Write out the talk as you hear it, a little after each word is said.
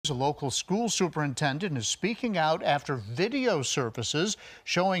A local school superintendent is speaking out after video surfaces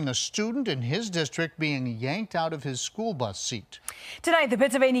showing a student in his district being yanked out of his school bus seat. Tonight, the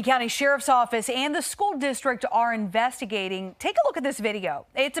Pittsylvania County Sheriff's Office and the school district are investigating. Take a look at this video.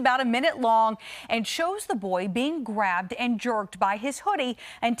 It's about a minute long and shows the boy being grabbed and jerked by his hoodie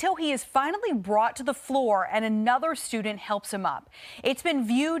until he is finally brought to the floor and another student helps him up. It's been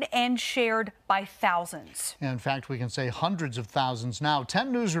viewed and shared by thousands. In fact, we can say hundreds of thousands now.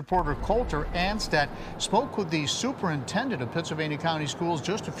 10 News reporter Colter Anstedt spoke with the superintendent of Pittsylvania County Schools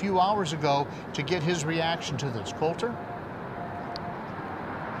just a few hours ago to get his reaction to this. Colter?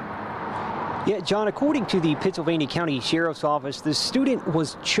 Yeah, John, according to the Pittsylvania County Sheriff's Office, the student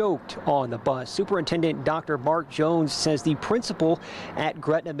was choked on the bus. Superintendent Dr. Mark Jones says the principal at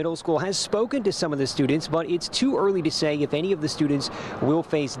Gretna Middle School has spoken to some of the students, but it's too early to say if any of the students will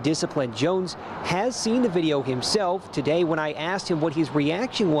face discipline. Jones has seen the video himself. Today, when I asked him what his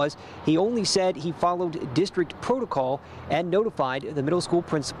reaction was, he only said he followed district protocol and notified the middle school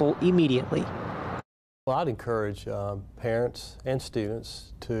principal immediately. Well, I'd encourage parents and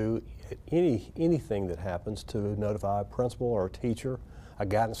students to anything that happens to notify a principal or a teacher, a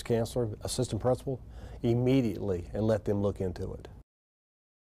guidance counselor, assistant principal immediately and let them look into it.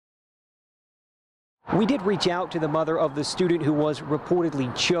 We did reach out to the mother of the student who was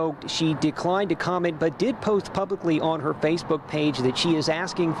reportedly choked. She declined to comment, but did post publicly on her Facebook page that she is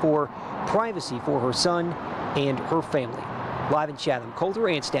asking for privacy for her son and her family. Live in Chatham, Colter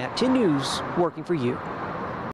Anstedt, 10 News, working for you.